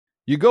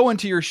You go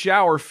into your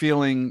shower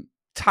feeling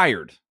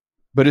tired,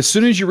 but as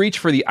soon as you reach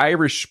for the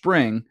Irish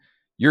Spring,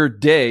 your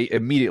day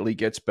immediately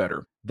gets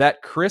better.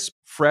 That crisp,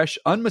 fresh,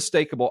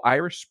 unmistakable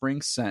Irish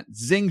Spring scent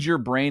zings your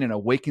brain and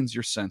awakens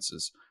your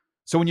senses.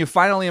 So when you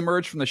finally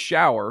emerge from the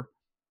shower,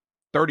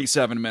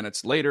 37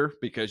 minutes later,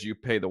 because you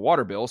pay the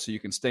water bill so you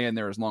can stay in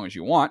there as long as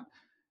you want,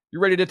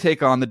 you're ready to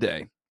take on the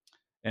day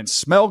and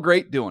smell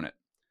great doing it.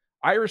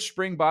 Irish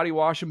Spring Body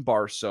Wash and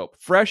Bar Soap.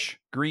 Fresh,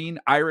 green,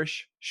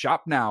 Irish.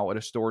 Shop now at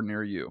a store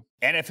near you.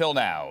 NFL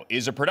Now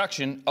is a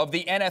production of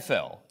the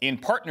NFL in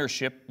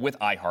partnership with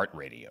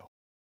iHeartRadio.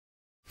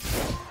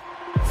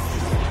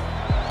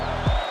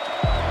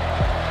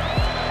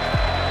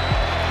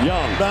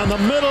 Young down the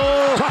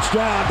middle.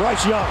 Touchdown,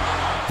 Bryce Young.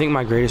 I think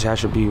my greatest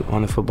attribute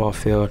on the football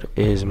field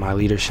is my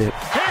leadership.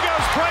 Here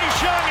goes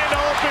Bryce Young into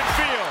open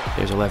field.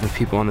 There's 11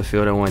 people on the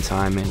field at one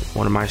time, and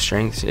one of my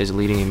strengths is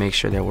leading and make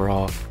sure that we're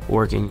all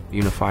working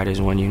unified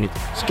as one unit.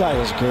 This guy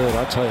is good,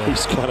 I tell you.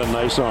 He's got a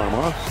nice arm,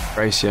 huh?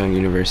 Bryce Young,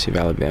 University of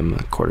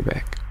Alabama,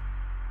 quarterback.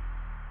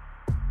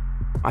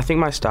 I think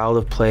my style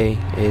of play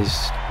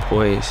is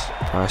poised,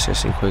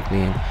 processing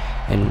quickly,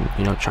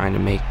 and trying to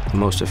make the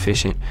most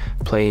efficient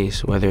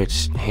plays, whether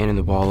it's handing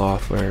the ball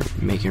off or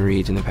making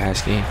reads in the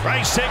pass game.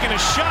 Bryce taking a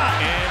shot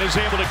and is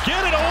able to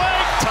get it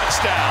away.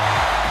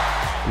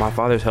 Touchdown. My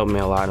father's helped me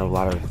a lot in a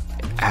lot of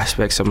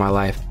aspects of my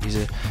life. He's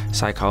a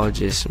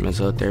psychologist,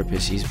 mental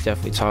therapist. He's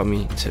definitely taught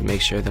me to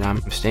make sure that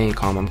I'm staying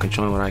calm, I'm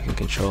controlling what I can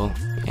control,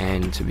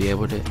 and to be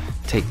able to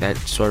take that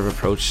sort of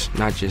approach,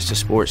 not just to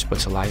sports, but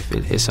to life.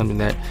 It's something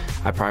that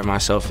I pride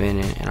myself in,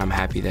 and I'm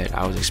happy that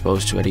I was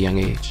exposed to at a young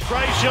age.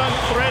 Bryce Young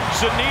threads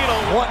the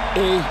needle. What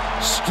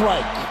a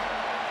strike.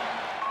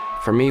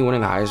 For me,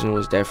 winning the Heisman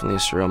was definitely a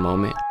surreal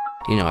moment.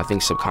 I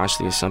think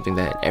subconsciously it's something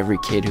that every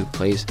kid who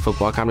plays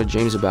football kind of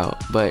dreams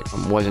about, but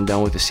wasn't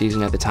done with the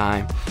season at the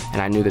time.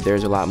 And I knew that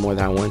there's a lot more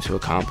that I wanted to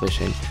accomplish,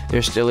 and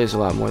there still is a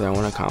lot more that I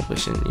want to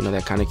accomplish, and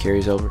that kind of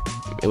carries over.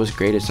 It was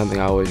great. It's something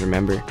I always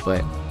remember,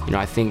 but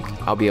I think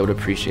I'll be able to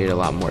appreciate it a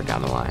lot more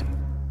down the line.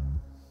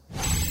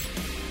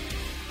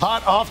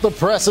 Hot off the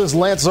presses,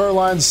 Lance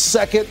Zierlein's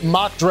second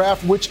mock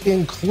draft, which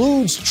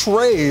includes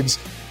trades,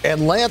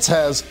 and Lance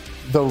has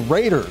the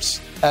Raiders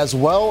as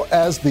well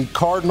as the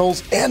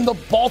Cardinals and the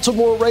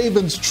Baltimore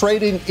Ravens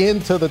trading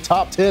into the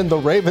top 10. The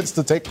Ravens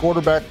to take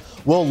quarterback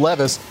Will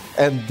Levis,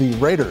 and the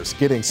Raiders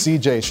getting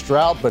C.J.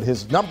 Stroud. But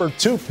his number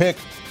 2 pick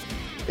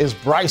is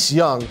Bryce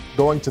Young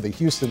going to the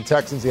Houston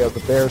Texans. He has the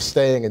Bears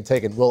staying and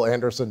taking Will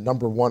Anderson,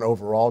 number 1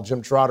 overall.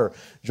 Jim Trotter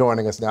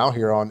joining us now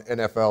here on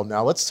NFL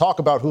Now. Let's talk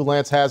about who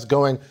Lance has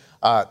going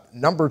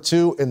number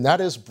 2, and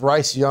that is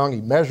Bryce Young. He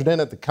measured in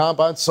at the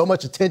combine. So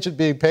much attention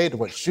being paid to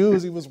what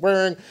shoes he was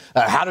wearing.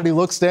 How did he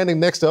look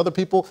standing next to other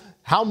people?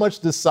 How much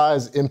does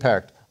size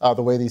impact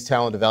the way these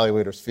talent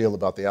evaluators feel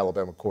about the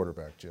Alabama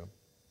quarterback, Jim?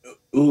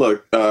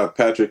 Look,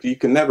 Patrick, you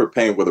can never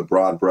paint with a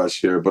broad brush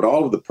here, but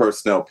all of the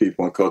personnel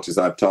people and coaches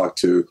I've talked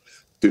to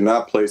do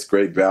not place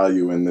great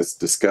value in this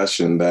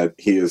discussion that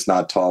he is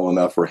not tall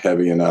enough or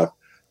heavy enough.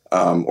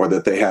 Or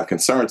that they have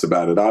concerns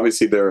about it.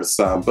 Obviously, there are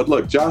some. But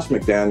look, Josh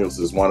McDaniels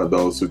is one of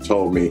those who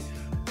told me,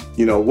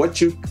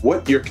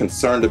 what you're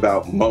concerned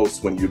about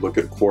most when you look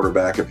at a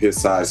quarterback of his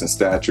size and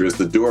stature is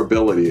the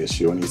durability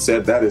issue. And he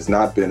said that has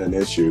not been an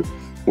issue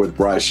with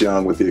Bryce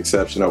Young, with the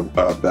exception of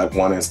that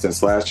one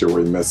instance last year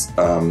where he missed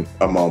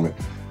a moment.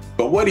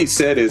 But what he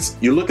said is,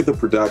 you look at the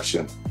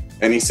production,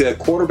 and he said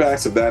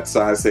quarterbacks of that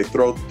size, they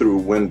throw through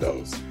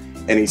windows.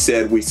 And he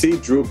said, we've seen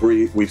Drew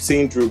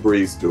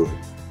Brees do it.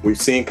 We've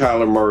seen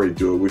Kyler Murray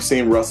do it. We've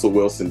seen Russell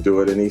Wilson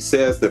do it. And he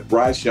says that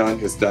Bryce Young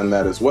has done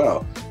that as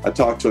well. I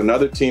talked to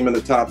another team in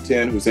the top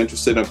 10 who's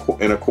interested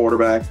in a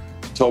quarterback,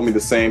 told me the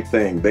same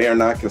thing. They are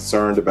not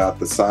concerned about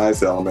the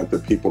size element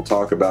that people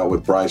talk about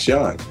with Bryce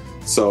Young.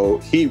 So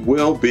he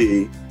will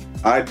be,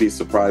 I'd be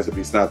surprised if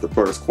he's not the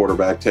first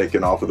quarterback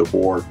taken off of the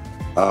board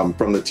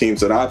from the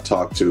teams that I've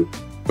talked to.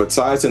 But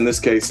size in this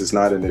case is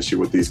not an issue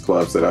with these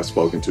clubs that I've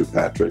spoken to,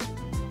 Patrick.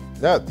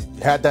 Yeah,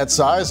 had that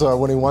size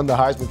when he won the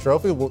Heisman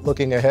Trophy.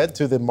 Looking ahead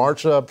to the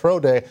March Pro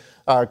Day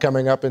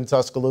coming up in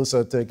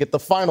Tuscaloosa to get the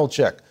final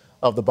check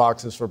of the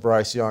boxes for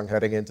Bryce Young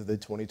heading into the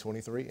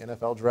 2023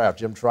 NFL Draft.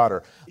 Jim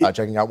Trotter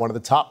checking out one of the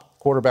top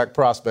quarterback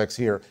prospects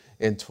here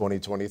in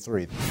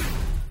 2023.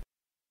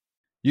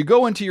 You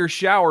go into your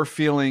shower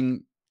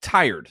feeling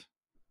tired,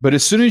 but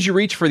as soon as you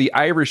reach for the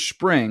Irish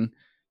Spring,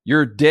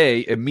 your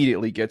day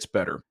immediately gets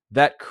better.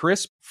 That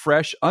crisp,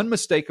 fresh,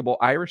 unmistakable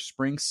Irish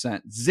Spring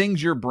scent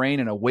zings your brain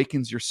and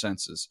awakens your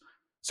senses.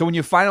 So when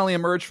you finally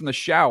emerge from the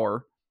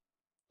shower,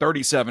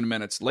 37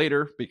 minutes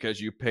later, because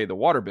you pay the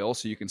water bill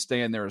so you can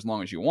stay in there as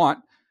long as you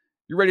want,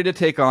 you're ready to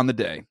take on the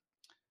day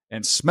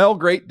and smell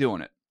great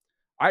doing it.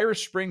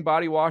 Irish Spring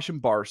Body Wash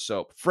and Bar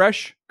Soap.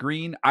 Fresh,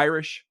 green,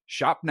 Irish.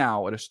 Shop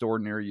now at a store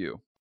near you.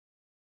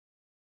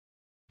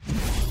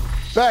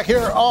 Back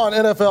here on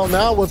NFL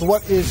Now with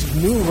what is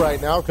new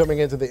right now coming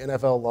into the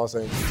NFL Los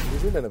Angeles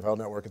season. NFL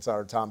Network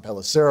insider Tom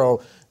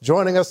Pelissero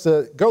joining us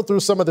to go through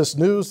some of this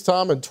news.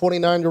 Tom, and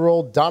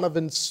 29-year-old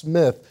Donovan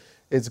Smith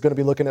is going to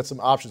be looking at some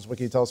options. What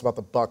can you tell us about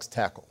the Bucs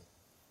tackle?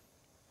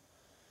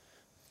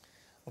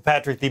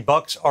 Patrick, the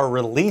Bucs are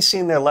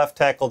releasing their left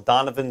tackle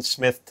Donovan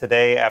Smith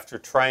today after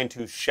trying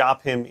to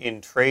shop him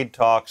in trade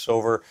talks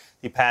over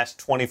the past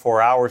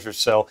 24 hours or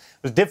so.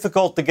 It was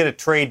difficult to get a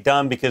trade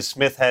done because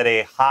Smith had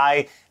a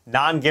high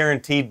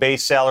non-guaranteed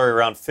base salary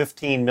around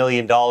 $15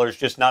 million,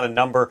 just not a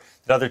number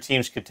that other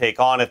teams could take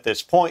on at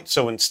this point.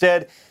 So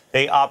instead,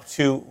 they opt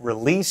to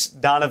release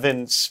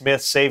Donovan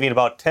Smith, saving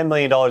about $10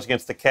 million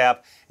against the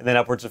cap, and then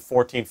upwards of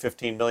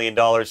 $14-15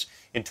 million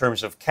in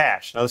terms of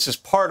cash. Now, this is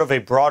part of a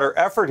broader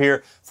effort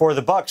here for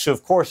the Bucs, who,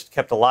 of course,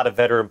 kept a lot of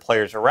veteran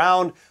players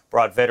around,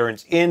 brought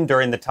veterans in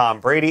during the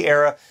Tom Brady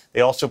era. They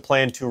also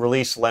plan to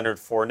release Leonard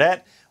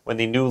Fournette when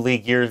the new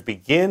league year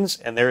begins,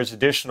 and there is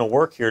additional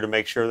work here to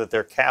make sure that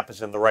their cap is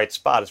in the right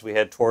spot as we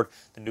head toward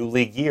the new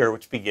league year,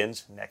 which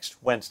begins next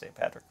Wednesday,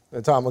 Patrick.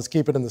 And Tom, let's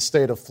keep it in the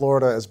state of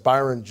Florida as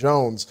Byron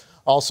Jones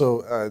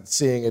also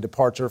seeing a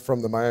departure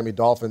from the Miami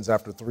Dolphins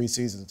after 3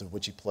 seasons of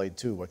which he played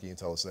 2. What can you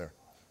tell us there?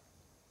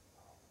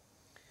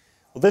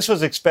 Well, this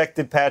was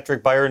expected,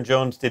 Patrick. Byron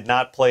Jones did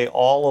not play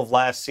all of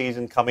last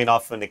season, coming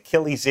off an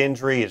Achilles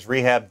injury. His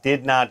rehab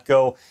did not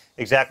go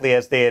exactly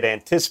as they had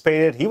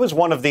anticipated. He was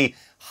one of the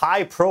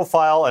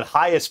high-profile and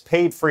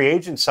highest-paid free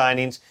agent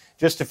signings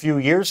just a few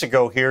years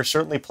ago here.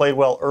 Certainly played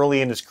well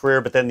early in his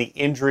career, but then the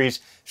injuries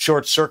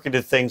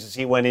short-circuited things as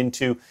he went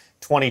into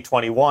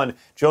 2021.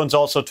 Jones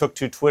also took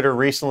to Twitter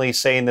recently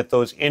saying that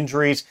those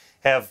injuries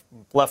have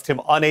left him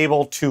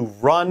unable to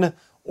run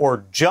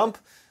or jump.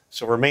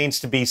 So remains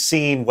to be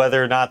seen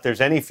whether or not there's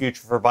any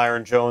future for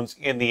Byron Jones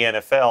in the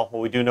NFL. What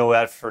we do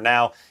know for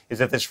now is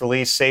that this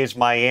release saves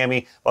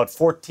Miami about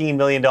 $14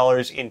 million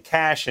in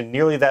cash and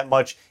nearly that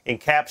much in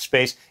cap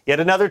space. Yet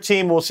another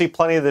team, we'll see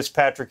plenty of this,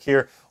 Patrick,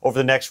 here over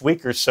the next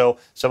week or so.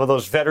 Some of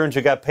those veterans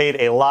who got paid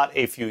a lot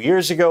a few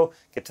years ago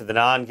get to the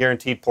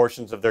non-guaranteed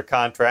portions of their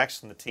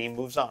contracts, and the team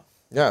moves on.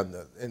 Yeah,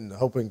 and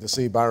hoping to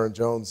see Byron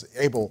Jones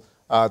able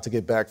to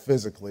get back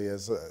physically,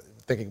 as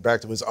thinking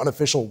back to his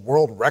unofficial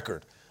world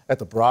record at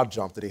the broad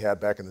jump that he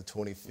had back in the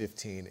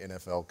 2015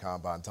 NFL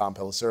Combine. Tom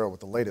Pelissero with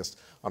the latest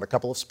on a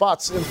couple of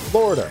spots in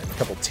Florida and a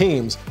couple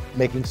teams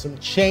making some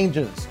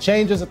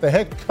changes at the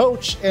head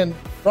coach and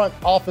front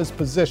office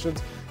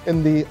positions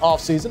in the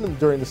offseason and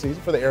during the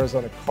season for the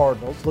Arizona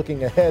Cardinals.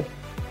 Looking ahead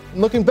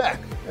and looking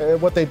back at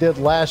what they did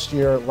last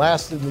year,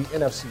 last in the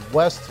NFC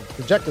West,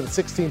 projected at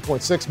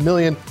 $16.6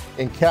 million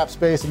in cap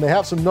space, and they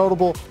have some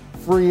notable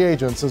free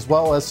agents as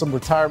well as some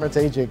retirements.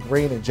 A.J.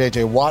 Green and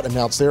J.J. Watt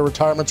announced their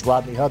retirements.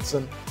 Rodney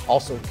Hudson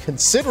also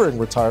considering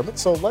retirement.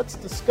 So let's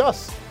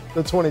discuss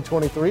the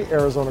 2023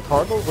 Arizona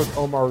Cardinals with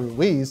Omar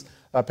Ruiz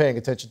paying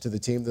attention to the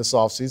team this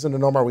offseason.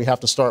 And Omar, we have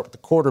to start with the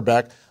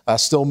quarterback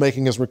still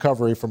making his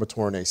recovery from a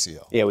torn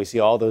ACL. Yeah, we see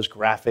all those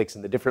graphics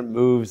and the different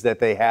moves that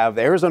they have.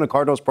 The Arizona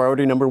Cardinals'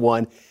 priority number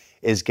 1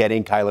 is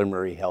getting Kyler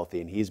Murray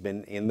healthy. And he's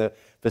been in the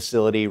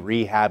facility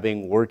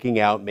rehabbing, working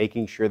out,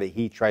 making sure that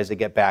he tries to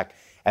get back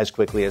as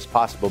quickly as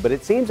possible. But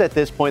it seems at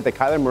this point that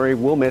Kyler Murray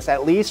will miss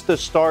at least the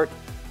start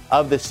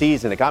of the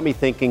season. It got me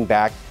thinking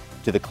back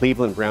to the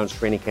Cleveland Browns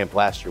training camp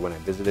last year when I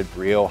visited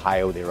Brio,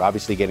 Ohio. They were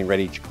obviously getting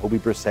ready, Jacoby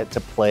Brissett to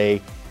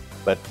play,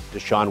 but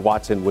Deshaun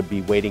Watson would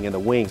be waiting in the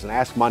wings. And I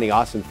asked Monty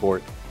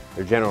Austinfort,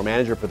 their general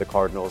manager for the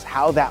Cardinals,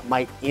 how that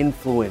might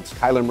influence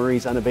Kyler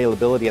Murray's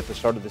unavailability at the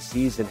start of the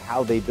season,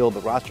 how they build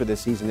the roster this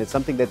season. It's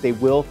something that they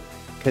will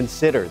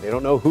consider. They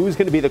don't know who's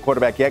going to be the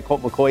quarterback yet.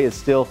 Colt McCoy is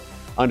still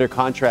under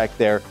contract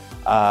there.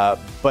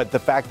 But the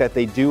fact that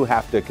they do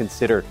have to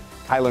consider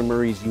Kyler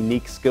Murray's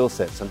unique skill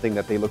set, something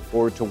that they look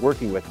forward to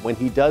working with when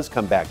he does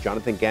come back.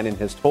 Jonathan Gannon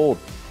has told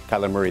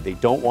Kyler Murray they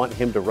don't want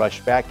him to rush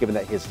back, given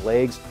that his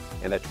legs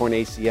and that torn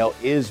ACL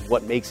is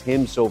what makes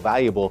him so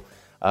valuable,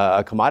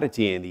 a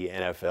commodity in the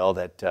NFL,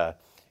 that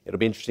it'll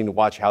be interesting to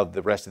watch how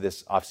the rest of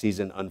this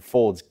offseason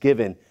unfolds,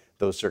 given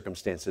those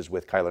circumstances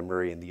with Kyler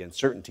Murray and the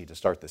uncertainty to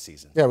start the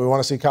season. Yeah, we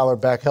want to see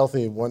Kyler back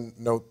healthy. One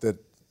note that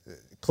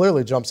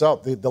clearly jumps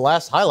out, the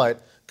last highlight,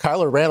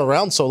 Kyler ran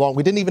around so long,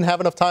 we didn't even have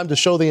enough time to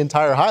show the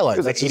entire highlight. It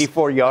was like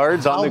 84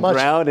 yards on the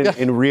ground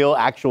in real,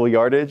 actual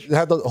yardage. He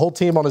had the whole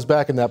team on his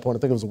back in that point. I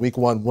think it was a Week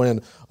 1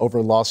 win over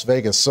Las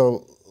Vegas.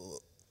 So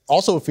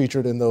also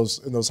featured in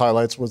those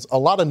highlights was a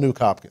lot of Nuke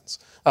Hopkins.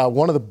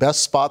 One of the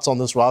best spots on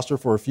this roster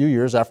for a few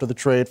years after the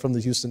trade from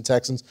the Houston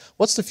Texans.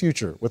 What's the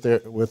future with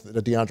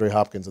DeAndre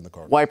Hopkins in the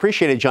Cardinals? Well, I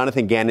appreciated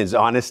Jonathan Gannon's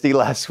honesty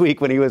last week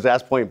when he was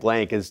asked point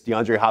blank, is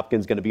DeAndre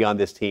Hopkins going to be on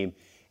this team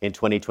in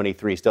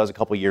 2023? Still has a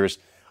couple years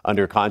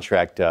under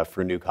contract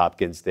for Nuke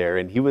Hopkins there.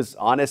 And he was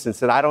honest and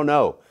said, I don't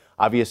know.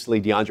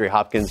 Obviously, DeAndre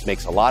Hopkins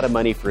makes a lot of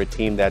money for a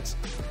team that's,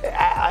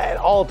 at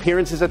all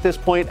appearances at this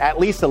point, at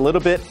least a little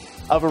bit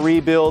of a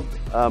rebuild.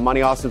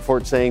 Monty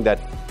Austinfort saying that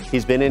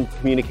he's been in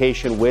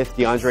communication with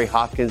DeAndre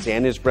Hopkins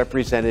and his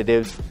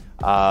representatives.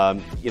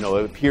 It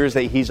appears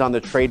that he's on the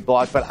trade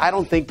block, but I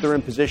don't think they're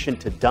in position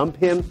to dump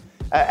him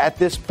at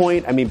this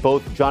point. I mean,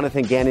 both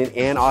Jonathan Gannon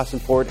and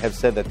Austinfort have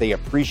said that they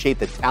appreciate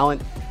the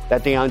talent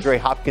that DeAndre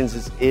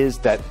Hopkins is,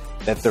 that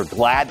they're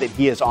glad that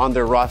he is on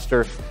their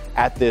roster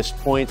at this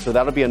point. So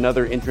that'll be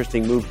another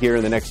interesting move here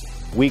in the next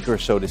week or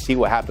so to see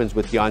what happens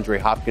with DeAndre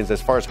Hopkins.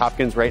 As far as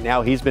Hopkins right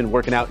now, he's been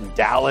working out in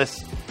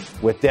Dallas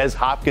with Des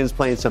Hopkins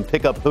playing some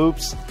pickup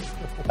hoops,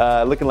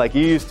 looking like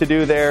you used to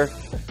do there,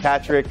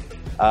 Patrick.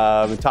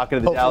 Talking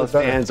to the Dallas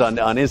fans on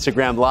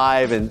Instagram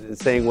Live and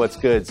saying what's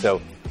good.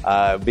 So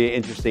be an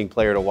interesting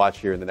player to watch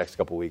here in the next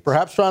couple weeks.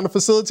 Perhaps trying to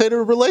facilitate a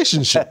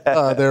relationship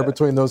there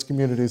between those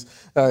communities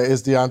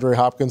is DeAndre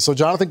Hopkins. So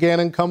Jonathan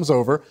Gannon comes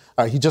over.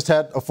 He just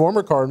had a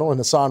former Cardinal and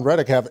Hassan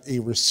Reddick have a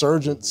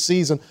resurgent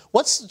season.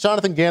 What's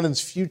Jonathan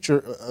Gannon's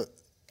future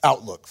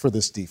outlook for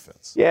this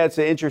defense? Yeah, it's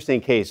an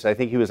interesting case. I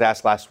think he was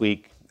asked last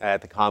week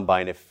at the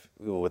Combine if,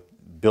 with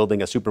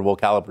building a Super Bowl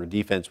caliber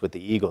defense with the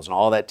Eagles and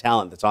all that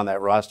talent that's on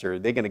that roster,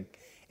 they're going to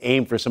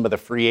aim for some of the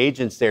free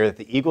agents there that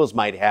the Eagles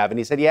might have. And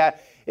he said, yeah,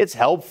 it's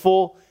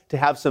helpful to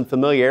have some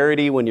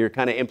familiarity when you're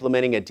kind of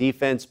implementing a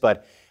defense,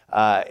 but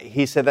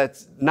he said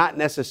that's not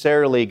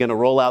necessarily going to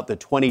roll out the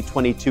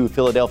 2022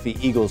 Philadelphia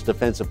Eagles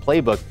defensive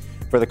playbook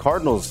for the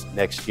Cardinals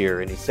next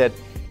year. And he said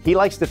he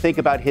likes to think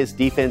about his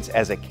defense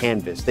as a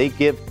canvas. They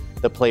give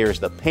the players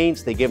the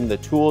paints, they give them the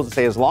tools to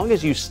say, as long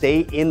as you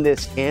stay in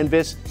this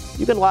canvas,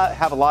 you can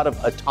have a lot of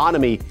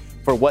autonomy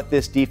for what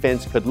this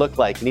defense could look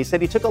like. And he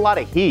said he took a lot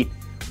of heat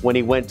when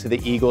he went to the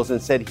Eagles and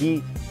said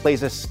he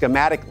plays a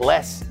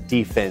schematic-less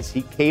defense.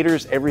 He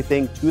caters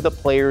everything to the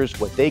players,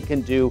 what they can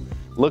do,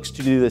 looks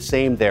to do the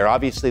same there.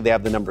 Obviously, they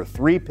have the number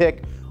 3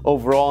 pick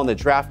overall in the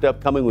draft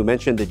upcoming. We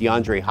mentioned the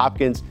DeAndre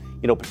Hopkins,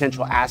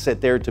 potential asset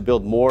there to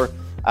build more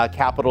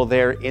capital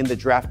there in the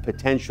draft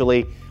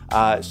potentially.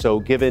 So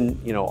given,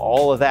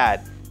 all of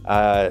that,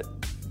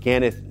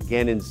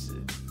 Gannon's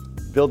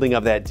building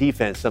of that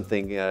defense,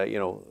 something,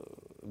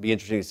 be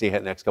interesting to see in the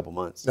next couple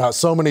months.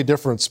 So many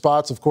different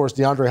spots. Of course,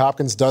 DeAndre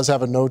Hopkins does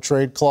have a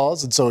no-trade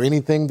clause, and so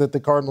anything that the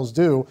Cardinals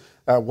do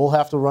will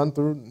have to run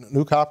through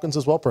Nuke Hopkins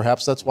as well.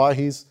 Perhaps that's why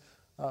he's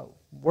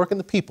working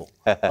the people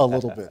a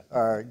little bit,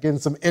 getting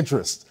some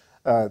interest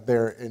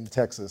there in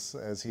Texas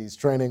as he's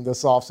training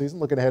this offseason,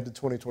 looking ahead to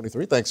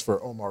 2023. Thanks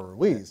for Omar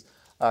Ruiz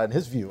and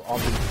his view on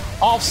the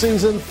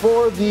offseason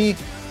for the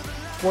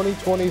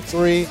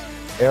 2023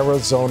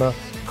 Arizona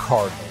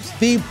Cardinals.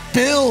 The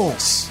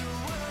Bills.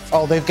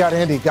 Oh, they've got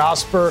Andy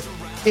Gosper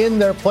in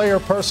their player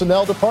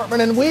personnel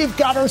department, and we've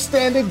got her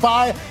standing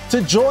by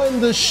to join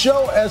the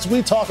show as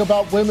we talk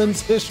about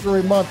Women's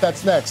History Month.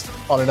 That's next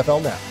on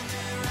NFL Now.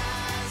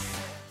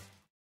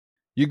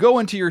 You go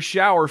into your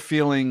shower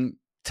feeling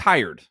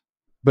tired,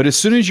 but as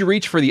soon as you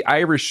reach for the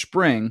Irish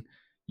Spring,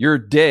 your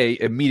day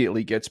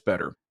immediately gets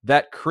better.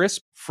 That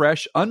crisp,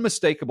 fresh,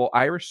 unmistakable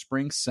Irish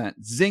Spring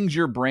scent zings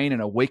your brain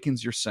and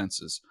awakens your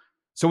senses.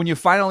 So when you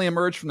finally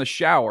emerge from the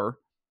shower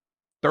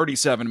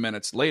 37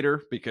 minutes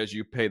later, because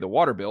you pay the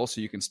water bill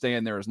so you can stay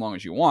in there as long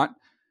as you want,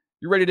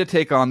 you're ready to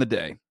take on the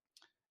day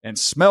and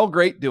smell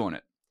great doing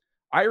it.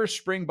 Irish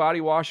Spring Body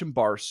Wash and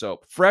Bar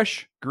Soap.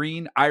 Fresh,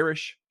 green,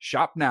 Irish.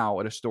 Shop now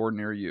at a store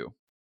near you.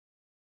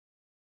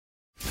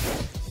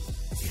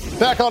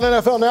 Back on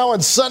NFL Now,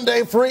 and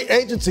Sunday free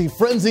agency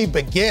frenzy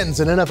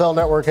begins, and NFL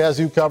Network has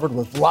you covered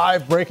with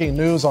live breaking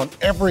news on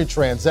every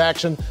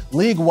transaction,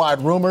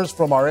 league-wide rumors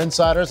from our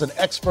insiders, and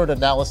expert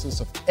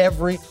analysis of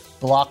every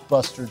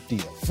blockbuster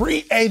deal.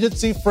 Free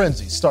agency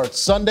frenzy starts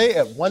Sunday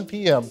at 1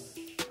 p.m.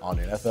 on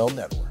NFL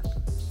Network.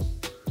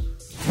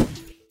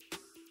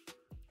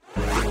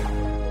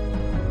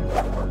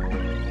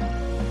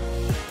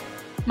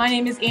 My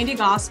name is Andy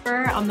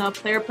Gosper. I'm the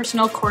player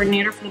personnel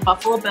coordinator for the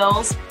Buffalo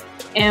Bills.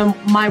 And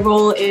my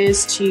role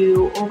is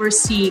to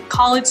oversee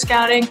college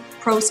scouting,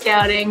 pro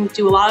scouting,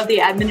 do a lot of the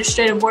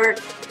administrative work.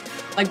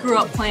 I grew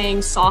up playing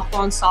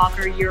softball and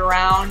soccer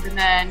year-round, and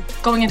then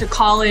going into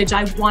college,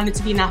 I wanted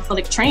to be an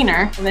athletic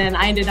trainer. And then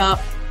I ended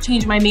up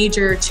changing my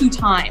major 2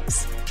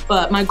 times.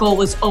 But my goal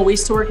was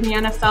always to work in the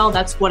NFL.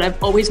 That's what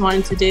I've always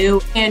wanted to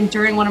do. And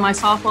during one of my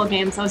softball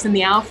games, I was in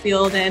the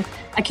outfield, and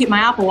I keep my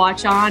Apple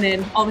Watch on,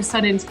 and all of a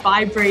sudden it's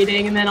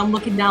vibrating, and then I'm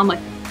looking down like,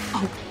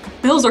 oh,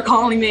 Bills are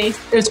calling me.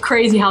 It was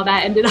crazy how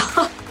that ended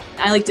up.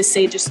 I like to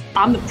say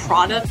I'm the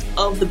product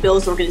of the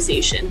Bills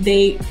organization.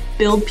 They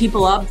build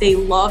people up. They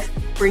love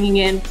bringing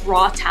in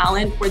raw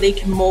talent where they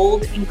can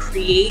mold and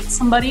create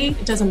somebody.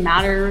 It doesn't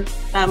matter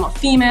that I'm a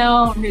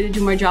female. I'm here to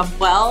do my job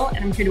well,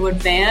 and I'm here to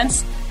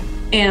advance.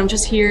 And I'm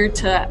just here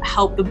to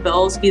help the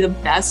Bills be the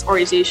best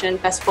organization,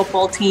 best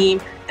football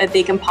team that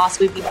they can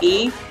possibly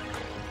be.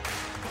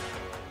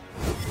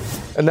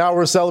 And now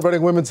we're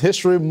celebrating Women's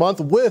History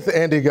Month with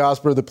Andy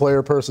Gosper, the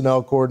player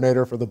personnel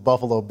coordinator for the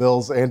Buffalo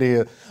Bills.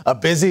 Andy, a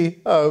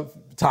busy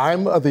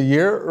time of the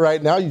year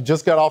right now. You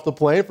just got off the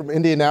plane from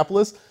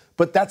Indianapolis,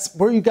 but that's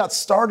where you got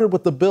started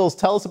with the Bills.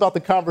 Tell us about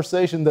the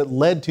conversation that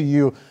led to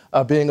you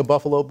being a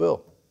Buffalo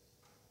Bill.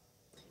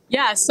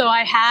 Yeah, so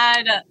I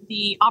had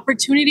the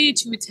opportunity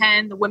to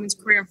attend the Women's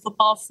Career in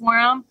Football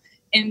Forum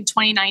in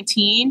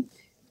 2019.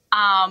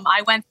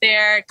 I went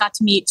there, got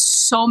to meet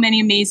so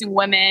many amazing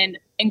women,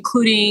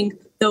 including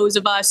those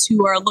of us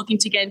who are looking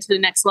to get into the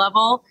next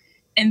level.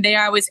 And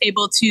there I was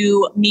able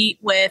to meet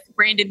with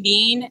Brandon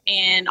Bean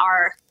and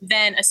our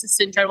then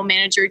assistant general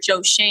manager,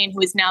 Joe Shane,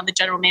 who is now the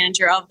general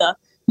manager of the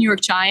New York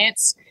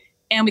Giants.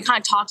 And we kind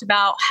of talked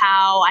about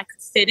how I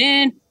could fit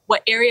in,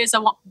 what areas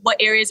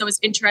I was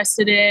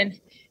interested in.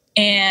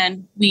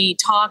 and we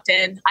talked,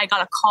 and I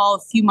got a call a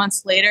few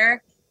months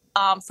later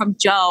from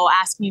Joe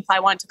asking me if I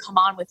wanted to come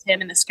on with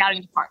him in the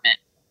scouting department.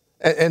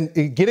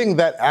 And getting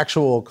that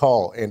actual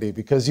call, Andy,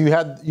 because you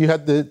had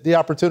the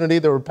opportunity,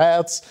 there were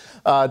paths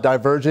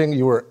diverging.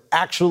 You were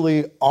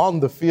actually on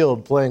the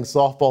field playing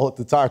softball at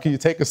the time. Can you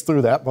take us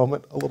through that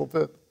moment a little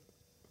bit?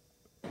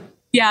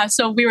 Yeah,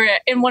 so we were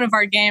in one of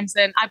our games,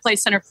 and I play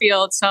center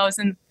field, so I was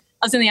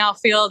in the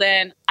outfield,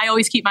 and I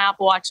always keep my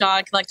Apple Watch on.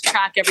 I like to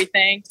track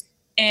everything.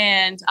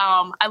 And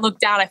I looked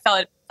down, I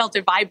felt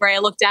it vibrate. I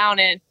looked down,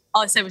 and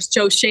all I said was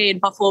Joe Shea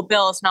and Buffalo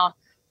Bills. Now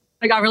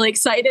I got really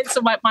excited, so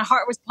my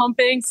heart was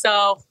pumping.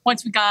 So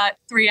once we got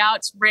 3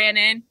 outs, ran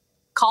in,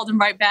 called him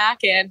right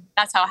back, and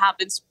that's how it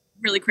happens.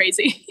 Really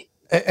crazy.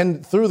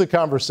 And through the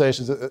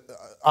conversations,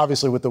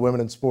 obviously with the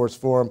Women in Sports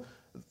Forum,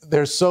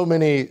 there's so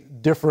many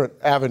different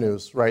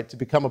avenues, right, to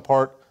become a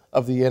part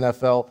of the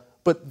NFL.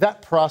 But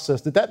that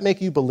process, did that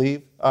make you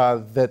believe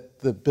that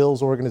the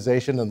Bills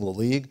organization and the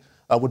league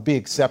would be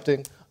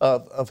accepting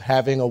of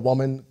having a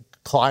woman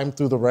climb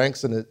through the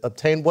ranks and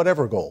obtain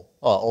whatever goal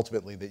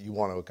ultimately that you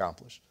want to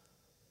accomplish?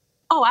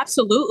 Oh,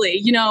 absolutely.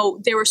 You know,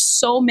 there were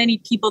so many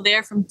people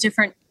there from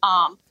different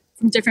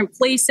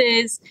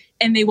places,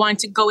 and they wanted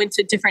to go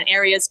into different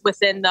areas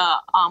within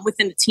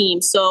the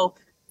team. So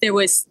there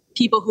was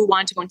people who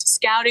wanted to go into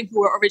scouting, who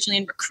were originally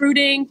in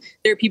recruiting.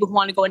 There were people who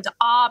wanted to go into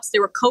ops. There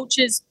were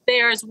coaches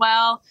there as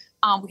well.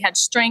 We had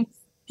strength.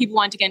 People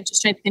wanted to get into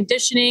strength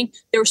conditioning.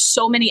 There were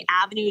so many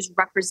avenues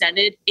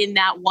represented in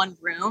that one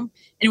room. And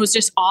it was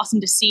just awesome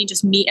to see,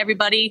 just meet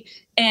everybody.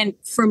 And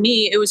for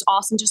me, it was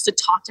awesome just to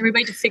talk to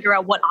everybody to figure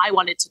out what I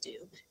wanted to do.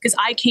 Because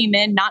I came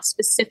in not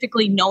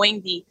specifically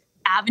knowing the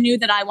avenue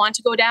that I wanted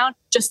to go down,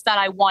 just that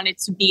I wanted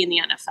to be in the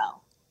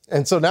NFL.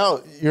 And so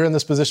now you're in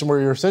this position where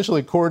you're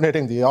essentially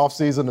coordinating the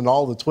offseason and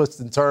all the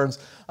twists and turns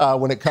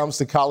when it comes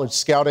to college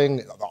scouting,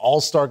 the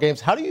all-star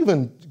games. How do you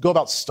even go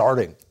about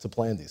starting to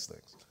plan these things?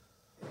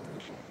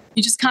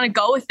 You just kind of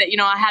go with it. You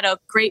know, I had a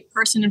great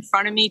person in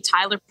front of me,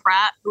 Tyler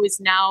Pratt, who is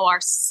now our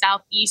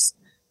Southeast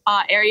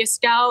area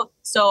scout.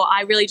 So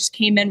I really just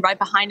came in right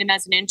behind him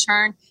as an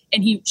intern,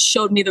 and he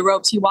showed me the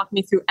ropes. He walked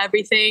me through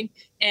everything,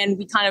 and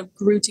we kind of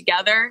grew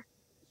together.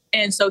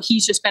 And so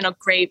he's just been a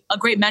great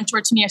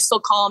mentor to me. I still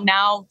call him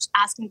now,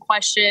 asking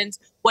questions.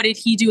 What did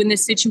he do in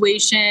this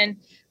situation?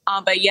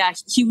 But yeah,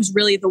 he was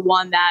really the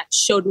one that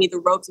showed me the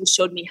ropes and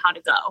showed me how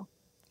to go.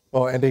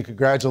 Well, Andy,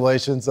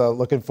 congratulations.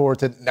 Looking forward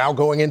to now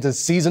going into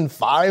season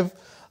 5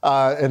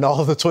 and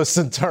all of the twists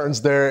and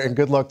turns there. And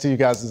good luck to you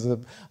guys.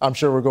 I'm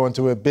sure we're going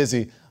to a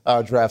busy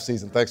draft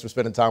season. Thanks for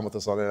spending time with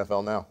us on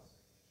NFL Now.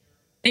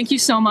 Thank you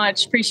so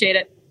much. Appreciate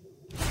it.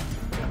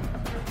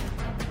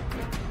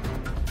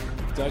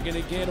 Duggan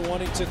again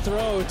wanting to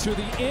throw to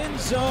the end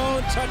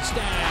zone.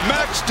 Touchdown.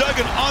 Max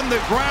Duggan on the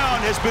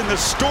ground has been the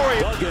story.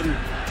 Duggan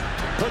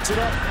puts it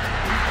up.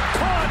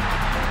 Caught.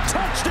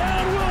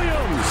 Touchdown,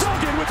 Williams.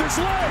 Duggan with his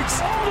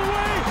legs all the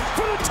way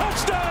for the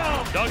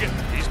touchdown. Duggan,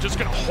 he's just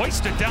going to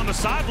hoist it down the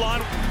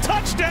sideline.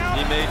 Touchdown.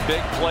 He made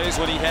big plays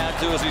when he had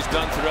to, as he's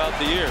done throughout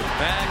the year.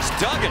 Max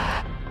Duggan.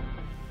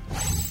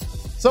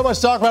 So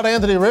much talk about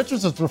Anthony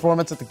Richardson's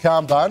performance at the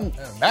Combine.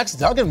 Max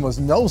Duggan was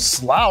no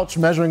slouch,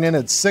 measuring in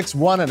at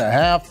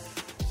 6'1.5".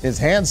 His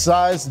hand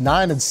size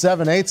 9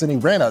 7/8, and he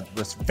ran a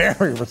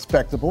very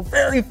respectable,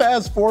 very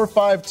fast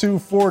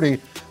 4.52 40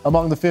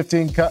 among the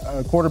 15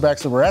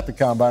 quarterbacks that were at the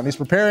Combine. He's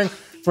preparing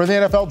for the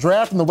NFL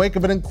Draft in the wake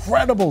of an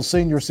incredible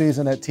senior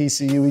season at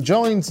TCU. He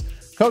joins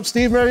Coach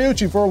Steve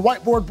Mariucci for a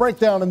whiteboard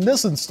breakdown in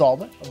this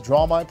installment of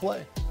Draw My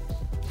Play.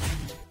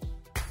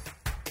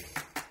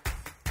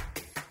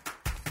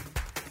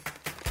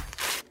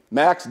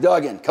 Max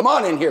Duggan, come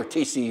on in here,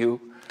 TCU.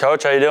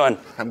 Coach, how you doing?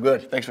 I'm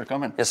good. Thanks for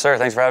coming. Yes, sir.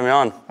 Thanks for having me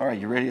on. All right,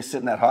 you ready to sit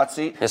in that hot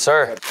seat? Yes,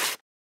 sir.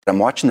 I'm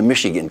watching the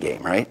Michigan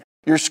game, right?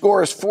 Your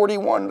score is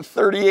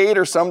 41-38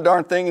 or some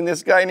darn thing, and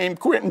this guy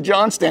named Quentin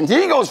Johnston,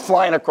 he goes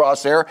flying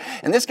across there,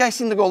 and this guy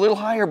seemed to go a little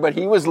higher, but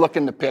he was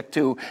looking to pick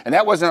too, and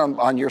that wasn't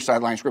on your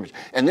sideline scrimmage.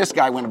 And this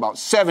guy went about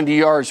 70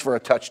 yards for a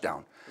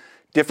touchdown.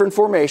 Different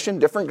formation,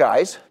 different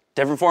guys.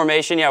 Different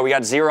formation, yeah. We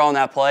got 0 on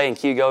that play, and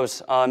Q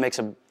goes, makes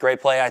a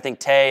great play. I think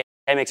Tay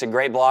makes a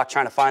great block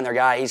trying to find their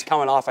guy. He's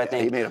coming off, I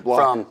think, he made a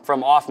block.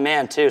 from off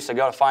man, too, so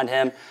go to find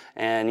him.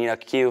 And,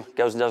 Q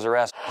goes and does the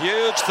rest.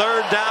 Huge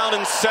 3rd down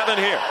and 7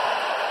 here.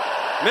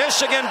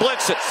 Michigan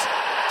blitzes.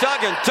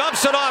 Duggan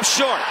dumps it off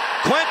short.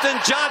 Quentin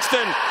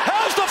Johnston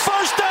has the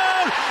 1st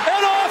down,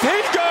 and off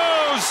he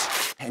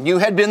goes. And you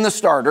had been the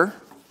starter,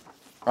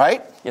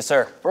 right? Yes,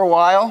 sir. For a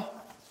while.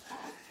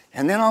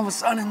 And then all of a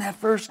sudden in that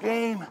first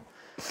game,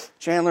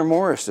 Chandler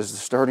Morris is the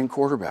starting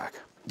quarterback.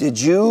 Did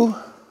you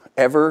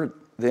ever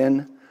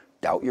then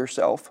doubt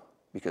yourself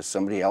because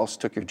somebody else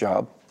took your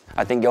job?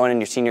 I think going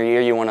into your senior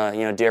year, you want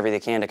to, do everything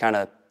you can to kind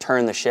of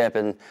turn the ship,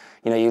 and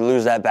you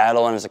lose that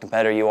battle, and as a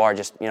competitor, you are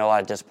just, a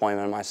lot of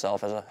disappointment in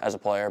myself as a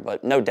player,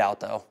 but no doubt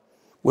though.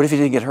 What if you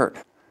didn't get hurt?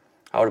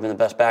 I would have been the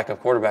best backup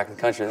quarterback in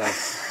the country then.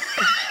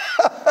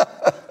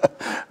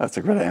 That's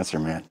a great answer,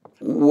 man.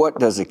 What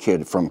does a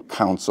kid from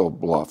Council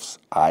Bluffs,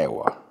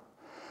 Iowa,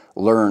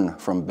 learn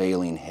from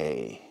baling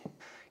hay?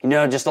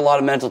 Just a lot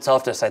of mental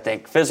toughness, I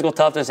think. Physical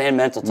toughness and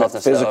mental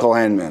toughness. Physical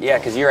and mental. Yeah,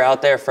 because you're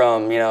out there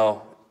from,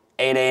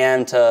 8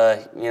 a.m.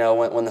 to,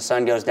 when the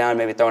sun goes down,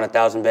 maybe throwing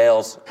 1,000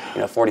 bales,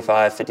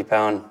 45,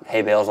 50-pound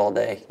hay bales all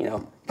day,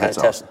 kind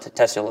of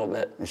test you a little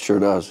bit. It sure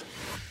does.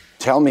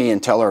 Tell me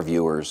and tell our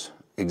viewers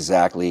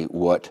exactly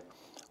what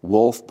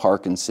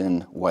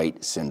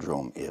Wolff-Parkinson-White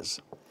syndrome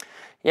is.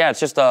 Yeah,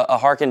 it's just a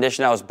heart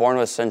condition I was born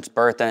with since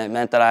birth, and it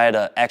meant that I had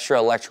an extra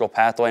electrical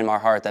pathway in my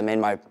heart that made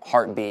my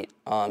heart beat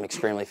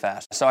extremely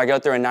fast. So I go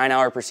through a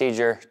 9-hour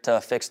procedure to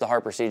fix the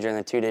heart procedure, and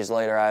then 2 days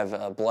later I have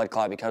a blood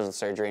clot because of the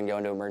surgery and go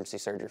into emergency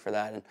surgery for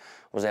that, and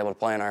was able to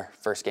play in our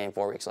first game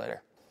 4 weeks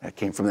later. That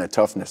came from that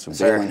toughness of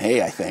Dalen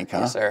Hay, I think, huh?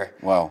 Yes, sir.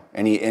 Wow.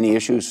 Any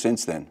issues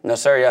since then? No,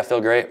 sir. Yeah, I feel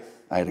great.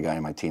 I had a guy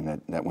on my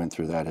team that went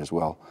through that as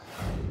well.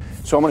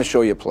 So I'm going to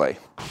show you a play.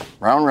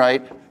 Round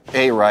right,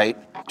 A right,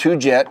 2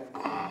 jet,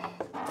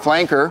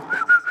 flanker,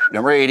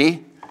 number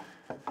 80,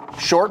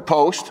 short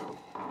post,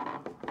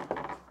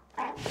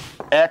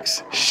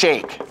 X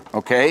shake,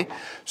 okay?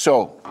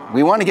 So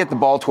we want to get the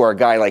ball to our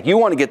guy, like you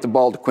want to get the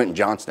ball to Quentin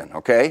Johnston,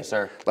 okay? Yes,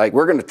 sir. Like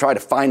we're going to try to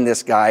find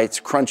this guy. It's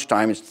crunch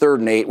time. It's 3rd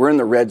and 8. We're in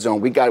the red zone.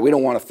 We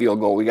don't want a field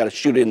goal. We got to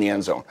shoot it in the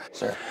end zone.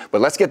 Sir.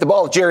 But let's get the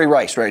ball to Jerry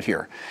Rice right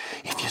here.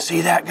 If you see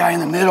that guy in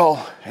the middle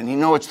and you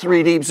know it's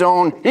 3 deep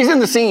zone, he's in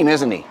the seam,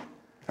 isn't he?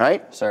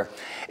 Right? Sir.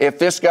 If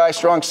this guy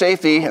strong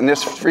safety and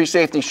this free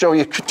safety show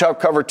you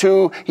cover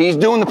 2, he's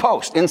doing the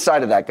post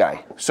inside of that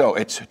guy. So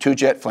it's 2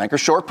 jet flanker,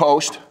 short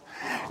post,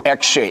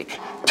 X shake.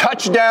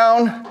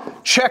 Touchdown,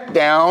 check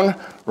down,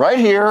 right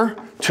here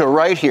to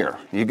right here.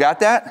 You got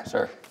that?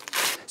 Sir.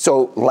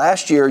 So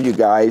last year you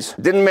guys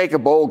didn't make a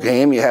bowl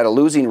game. You had a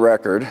losing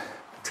record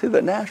to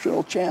the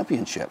national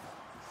championship.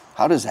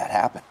 How does that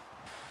happen?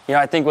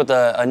 I think with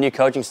a new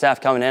coaching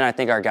staff coming in, I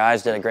think our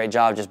guys did a great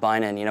job just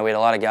buying in. We had a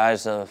lot of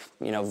guys of,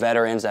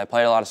 veterans that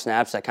played a lot of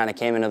snaps that kind of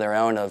came into their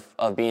own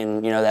of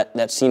being,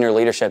 that senior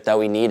leadership that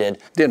we needed.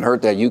 Didn't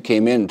hurt that you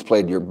came in and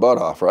played your butt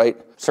off, right?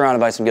 Surrounded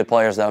by some good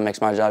players, though, makes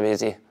my job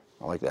easy.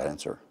 I like that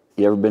answer.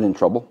 You ever been in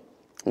trouble?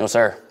 No,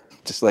 sir.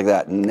 Just like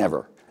that,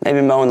 never. Maybe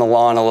mowing the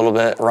lawn a little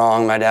bit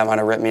wrong. My dad might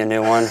have ripped me a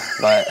new one,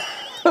 but,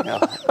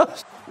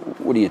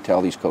 What do you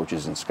tell these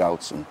coaches and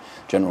scouts and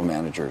general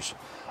managers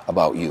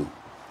about you?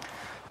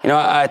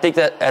 I think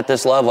that at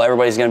this level,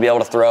 everybody's going to be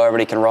able to throw,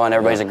 everybody can run,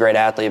 everybody's a great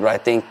athlete, but I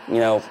think,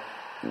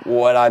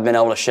 what I've been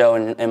able to show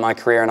in my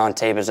career and on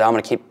tape is I'm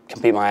going to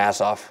compete my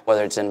ass off,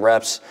 whether it's in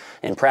reps,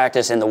 in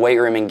practice, in the weight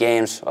room, in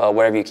games,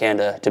 whatever you can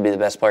to be the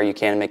best player you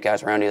can and make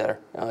guys around you that are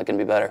going to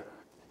be better.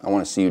 I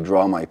want to see you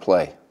draw my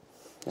play.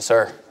 Yes,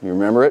 sir. You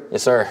remember it?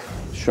 Yes, sir.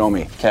 Show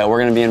me. Okay, we're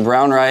going to be in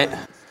brown right,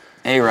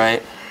 A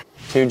right,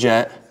 2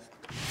 jet,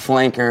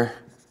 flanker,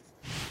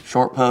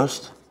 short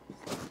post,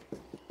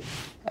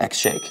 X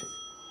shake.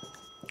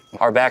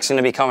 Our back's going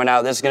to be coming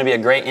out. This is going to be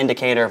a great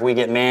indicator if we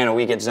get man or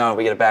we get zone, if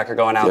we get a backer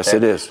going out there. Yes,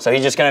 it is. So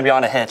he's just going to be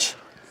on a hitch.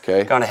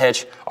 Okay. On a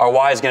hitch. Our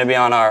Y is going to be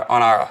on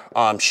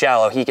our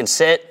shallow. He can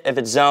sit if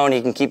it's zone.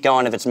 He can keep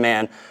going if it's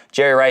man.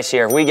 Jerry Rice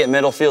here. If we get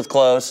middle field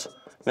close,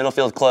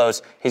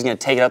 he's going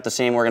to take it up the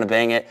seam. We're going to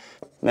bang it.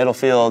 Middle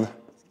field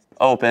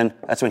open.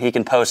 That's when he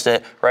can post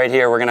it. Right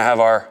here, we're going to have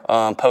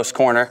our post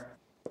corner.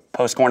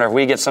 Post corner. If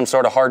we get some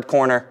sort of hard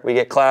corner, we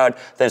get cloud,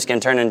 then it's going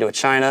to turn into a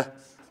China.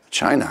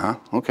 China, huh?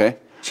 Okay.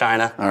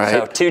 China. All right.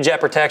 So 2 jet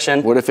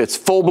protection. What if it's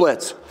full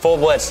blitz? Full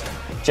blitz.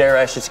 Jerry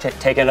Rice just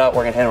taking it up.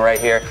 We're going to hit him right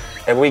here.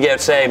 If we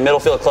get, say, middle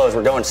field close,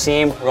 we're going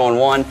seam. We're going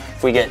 1.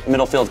 If we get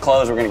middle field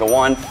close, we're going to go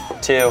 1,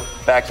 2,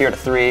 back here to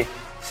 3,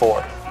 4.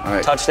 All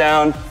right.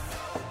 Touchdown,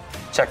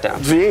 check down.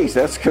 Jeez,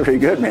 that's pretty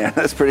good, man.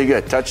 That's pretty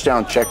good.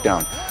 Touchdown, check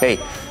down. Hey,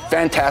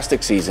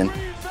 fantastic season.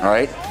 All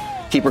right?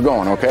 Keep her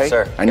going, okay? Yes,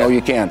 sir. I know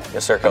you can.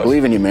 Yes, sir, Coach. I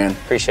believe in you, man.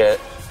 Appreciate it.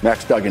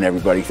 Max Duggan,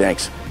 everybody.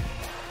 Thanks.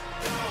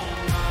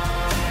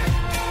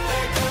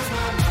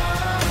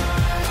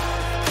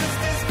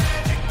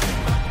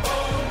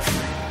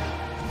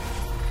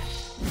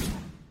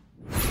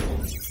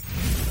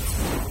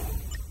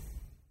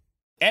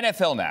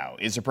 NFL Now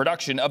is a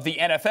production of the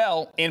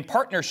NFL in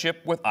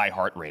partnership with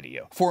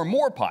iHeartRadio. For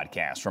more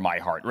podcasts from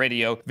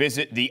iHeartRadio,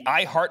 visit the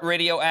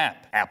iHeartRadio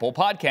app, Apple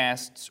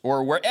Podcasts,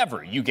 or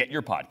wherever you get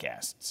your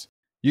podcasts.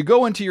 You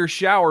go into your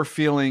shower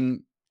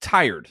feeling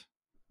tired,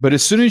 but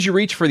as soon as you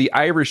reach for the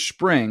Irish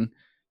Spring,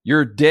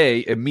 your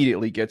day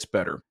immediately gets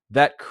better.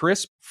 That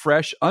crisp,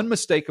 fresh,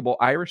 unmistakable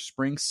Irish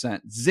Spring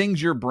scent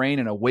zings your brain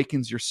and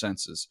awakens your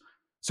senses.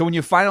 So when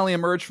you finally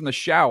emerge from the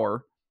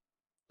shower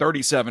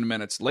 37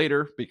 minutes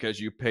later, because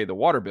you pay the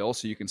water bill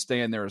so you can stay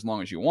in there as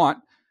long as you want,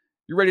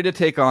 you're ready to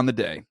take on the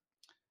day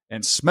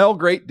and smell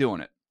great doing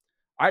it.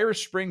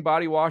 Irish Spring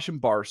Body Wash and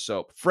Bar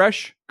Soap.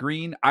 Fresh,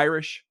 green,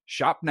 Irish.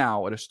 Shop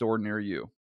now at a store near you.